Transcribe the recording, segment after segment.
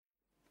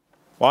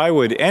Why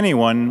would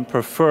anyone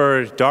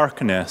prefer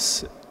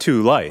darkness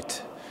to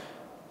light,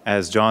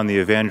 as John the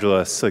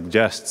Evangelist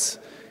suggests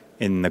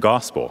in the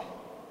Gospel?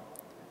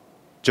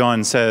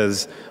 John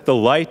says, "The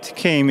light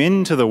came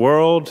into the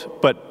world,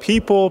 but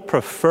people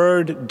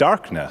preferred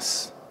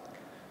darkness."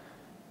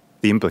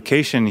 The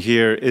implication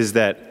here is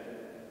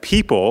that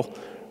people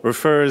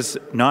refers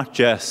not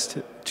just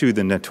to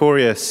the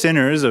notorious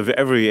sinners of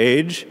every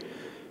age,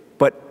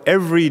 but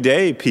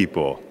everyday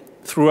people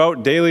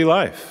throughout daily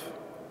life.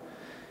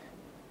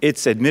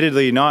 It's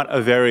admittedly not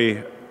a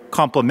very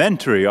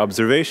complimentary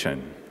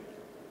observation,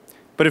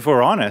 but if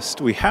we're honest,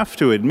 we have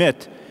to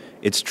admit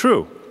it's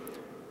true.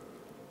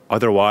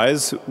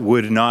 Otherwise,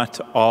 would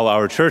not all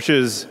our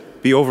churches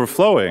be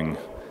overflowing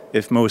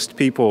if most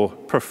people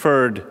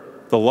preferred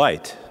the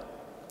light?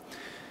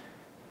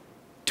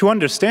 To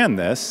understand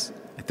this,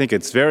 I think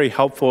it's very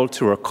helpful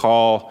to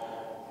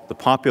recall the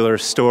popular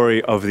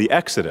story of the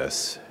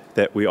Exodus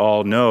that we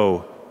all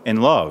know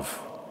and love.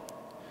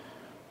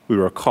 We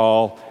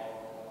recall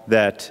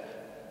that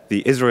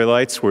the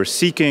Israelites were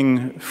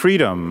seeking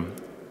freedom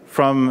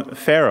from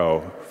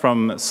Pharaoh,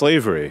 from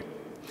slavery.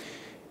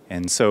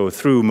 And so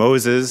through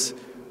Moses,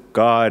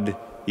 God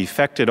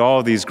effected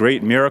all these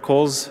great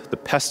miracles, the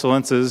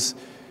pestilences,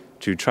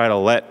 to try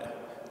to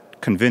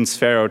convince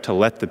Pharaoh to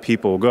let the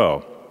people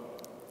go.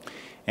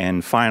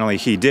 And finally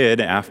he did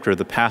after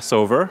the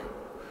Passover,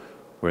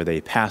 where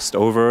they passed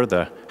over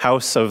the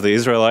house of the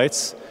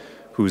Israelites,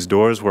 whose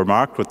doors were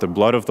marked with the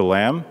blood of the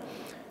Lamb,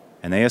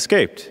 and they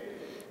escaped.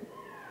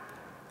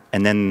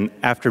 And then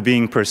after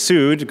being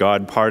pursued,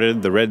 God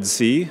parted the Red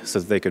Sea so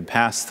that they could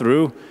pass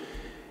through,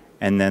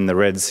 and then the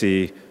Red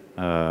Sea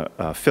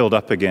filled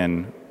up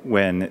again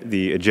when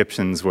the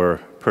Egyptians were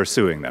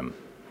pursuing them.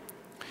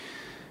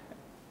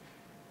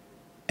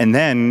 And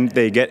then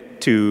they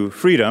get to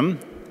freedom,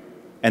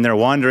 and they're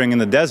wandering in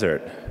the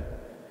desert.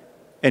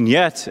 And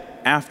yet,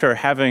 after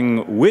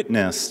having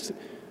witnessed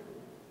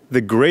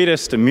the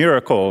greatest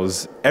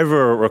miracles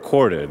ever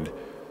recorded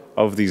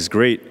of these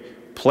great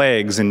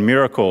plagues and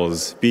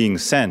miracles being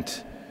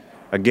sent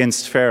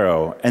against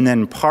Pharaoh, and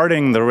then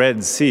parting the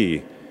Red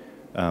Sea,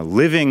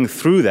 living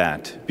through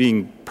that,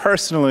 being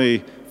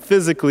personally,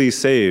 physically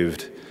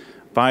saved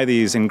by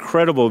these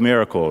incredible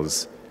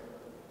miracles,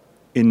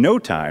 in no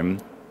time,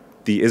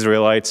 the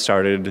Israelites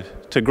started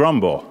to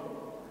grumble.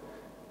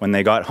 When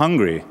they got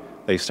hungry,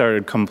 they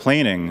started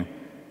complaining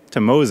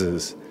to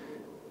Moses,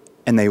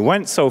 and they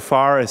went so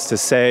far as to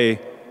say,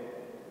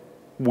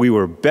 "We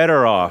were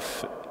better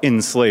off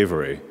in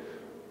slavery.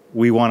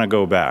 We want to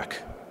go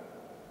back."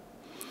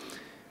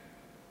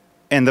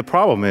 And the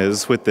problem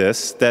is with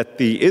this that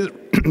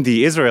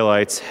the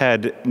Israelites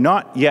had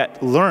not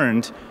yet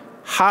learned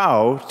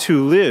how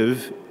to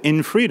live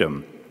in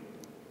freedom.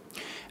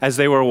 As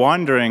they were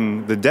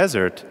wandering the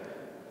desert,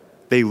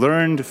 they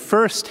learned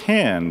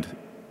firsthand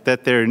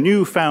that their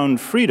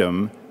newfound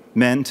freedom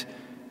meant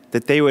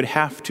that they would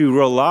have to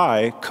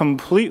rely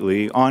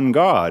completely on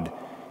God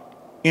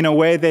in a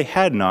way they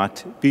had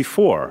not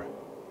before,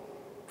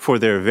 for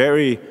their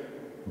very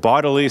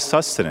bodily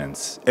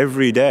sustenance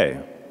every day.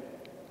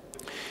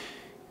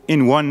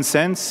 In one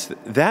sense,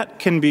 that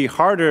can be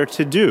harder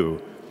to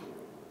do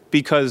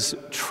because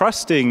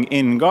trusting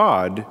in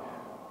God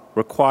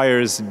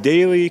requires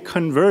daily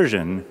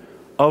conversion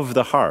of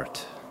the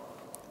heart.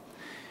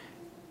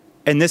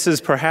 And this is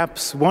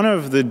perhaps one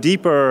of the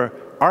deeper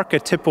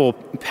archetypal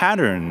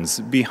patterns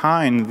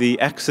behind the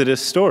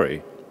Exodus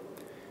story,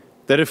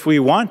 that if we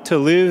want to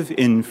live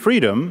in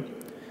freedom,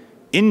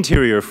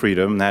 interior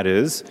freedom, that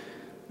is,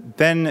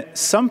 then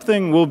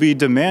something will be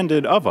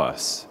demanded of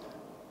us,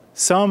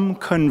 some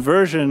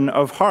conversion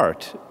of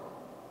heart,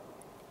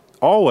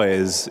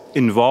 always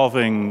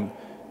involving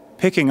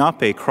picking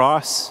up a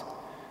cross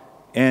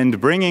and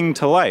bringing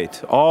to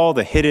light all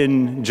the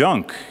hidden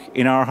junk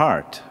in our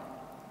heart.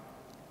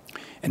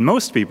 And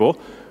most people,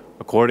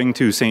 according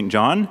to St.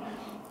 John,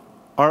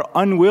 are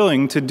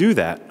unwilling to do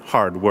that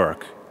hard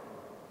work.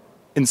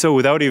 And so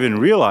without even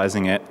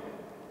realizing it,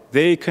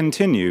 they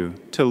continue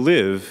to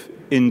live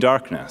in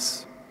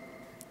darkness.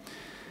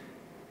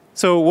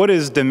 So what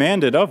is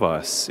demanded of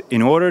us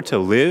in order to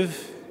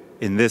live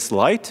in this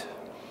light?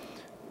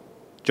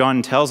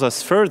 John tells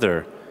us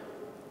further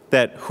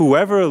that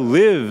whoever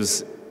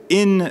lives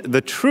in the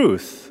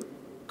truth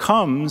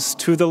comes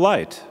to the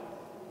light.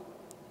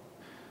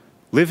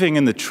 Living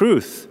in the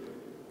truth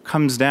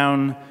comes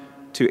down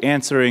to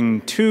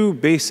answering two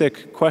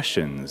basic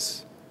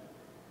questions.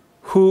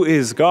 Who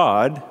is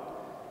God,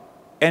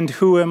 and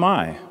who am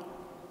I?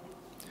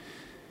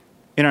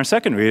 In our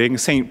second reading,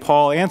 St.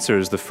 Paul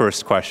answers the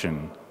first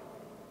question.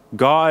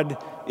 God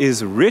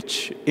is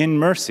rich in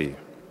mercy.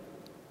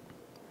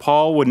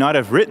 Paul would not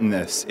have written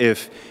this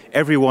if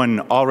everyone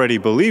already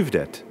believed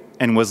it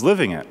and was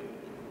living it.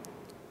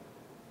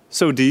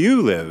 So do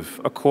you live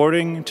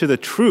according to the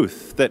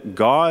truth that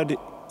God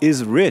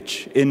is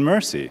rich in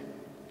mercy?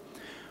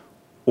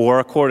 Or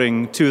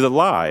according to the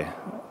lie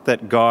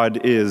that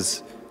God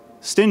is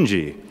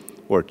stingy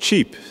or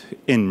cheap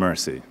in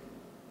mercy?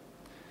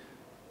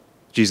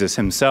 Jesus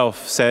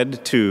himself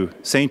said to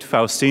Saint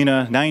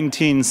Faustina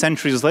 19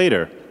 centuries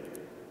later,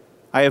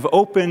 "I have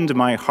opened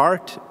my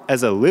heart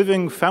as a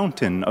living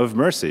fountain of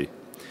mercy.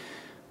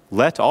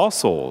 Let all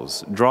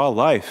souls draw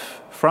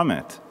life from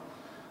it.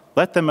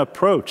 Let them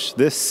approach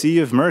this sea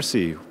of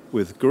mercy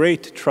with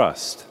great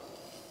trust."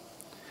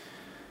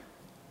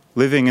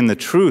 Living in the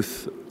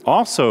truth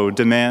also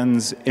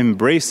demands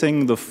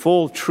embracing the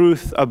full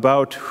truth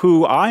about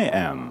who I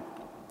am.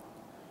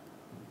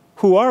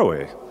 Who are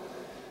we?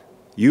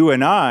 You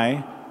and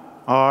I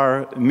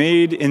are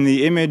made in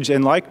the image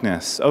and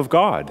likeness of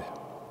God.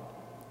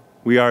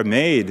 We are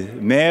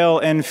made male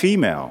and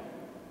female.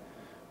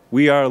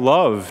 We are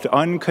loved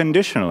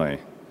unconditionally.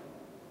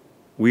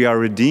 We are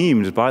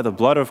redeemed by the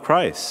blood of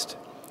Christ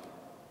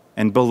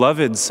and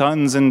beloved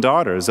sons and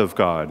daughters of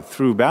God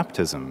through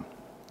baptism.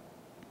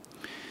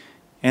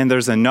 And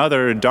there's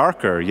another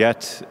darker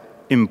yet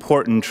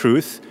important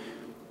truth,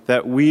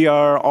 that we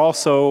are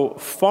also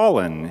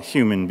fallen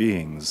human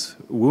beings,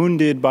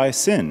 wounded by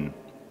sin.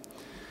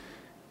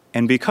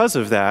 And because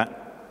of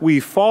that, we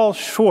fall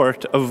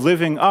short of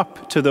living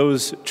up to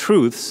those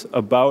truths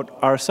about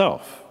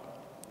ourselves.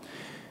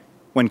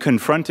 When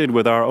confronted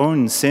with our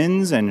own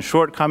sins and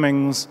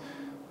shortcomings,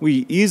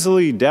 we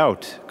easily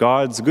doubt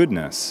God's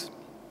goodness.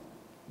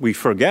 We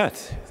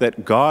forget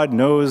that God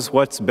knows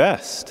what's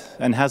best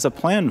and has a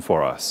plan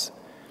for us.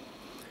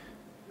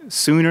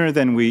 Sooner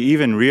than we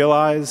even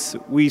realize,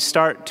 we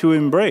start to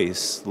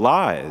embrace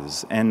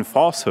lies and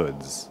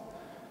falsehoods,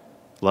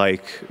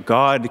 like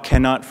God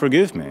cannot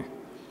forgive me,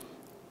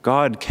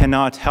 God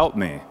cannot help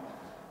me,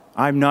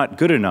 I'm not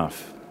good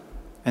enough,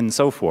 and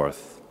so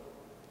forth.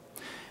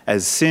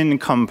 As sin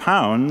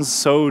compounds,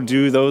 so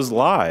do those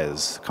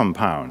lies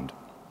compound.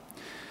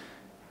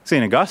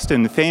 St.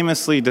 Augustine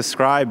famously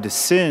described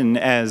sin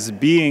as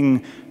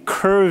being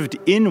curved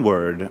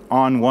inward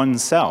on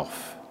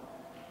oneself.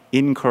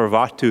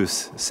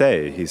 Incurvatus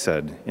se, he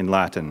said in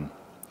Latin.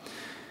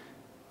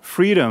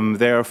 Freedom,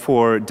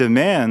 therefore,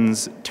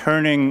 demands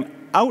turning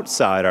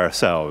outside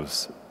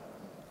ourselves,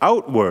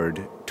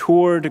 outward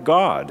toward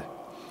God,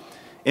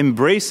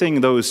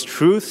 embracing those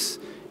truths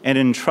and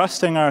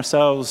entrusting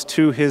ourselves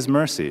to his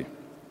mercy.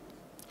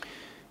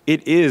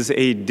 It is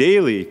a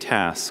daily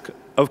task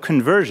of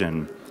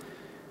conversion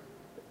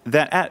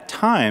that at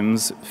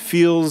times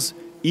feels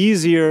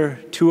easier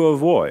to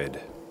avoid.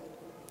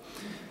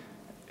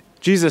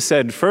 Jesus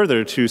said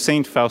further to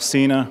Saint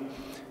Faustina,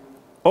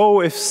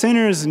 "Oh, if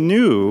sinners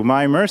knew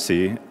my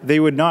mercy, they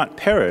would not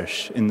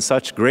perish in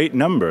such great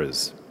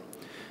numbers.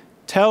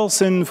 Tell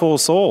sinful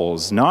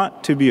souls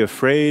not to be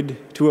afraid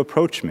to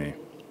approach me."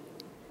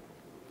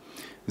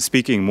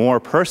 Speaking more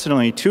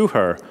personally to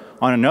her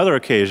on another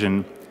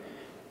occasion,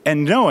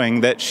 and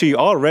knowing that she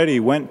already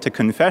went to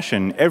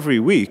confession every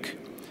week,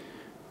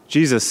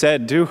 Jesus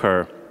said to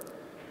her,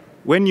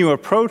 "When you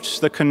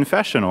approach the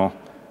confessional,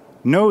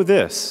 know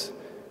this,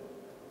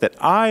 that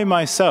I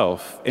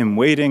myself am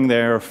waiting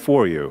there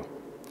for you.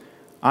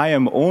 I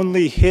am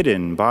only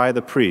hidden by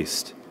the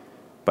priest,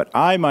 but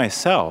I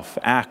myself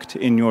act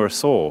in your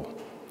soul.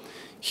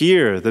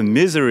 Here the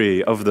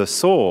misery of the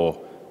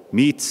soul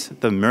meets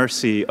the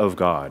mercy of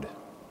God."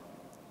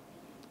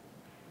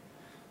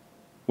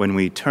 When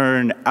we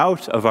turn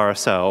out of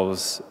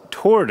ourselves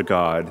toward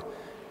God,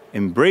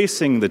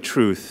 embracing the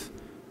truth,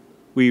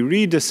 we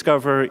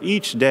rediscover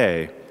each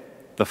day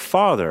the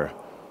Father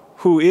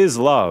who is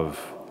love,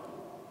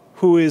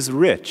 who is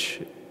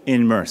rich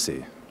in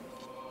mercy.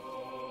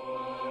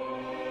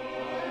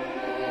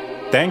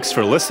 Thanks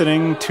for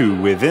listening to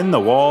Within the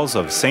Walls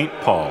of St.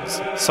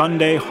 Paul's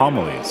Sunday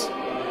Homilies.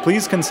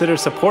 Please consider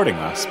supporting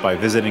us by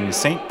visiting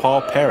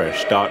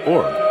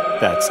stpaulparish.org.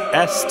 That's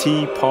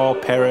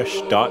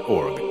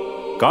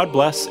stpaulparish.org. God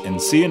bless and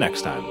see you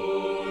next time.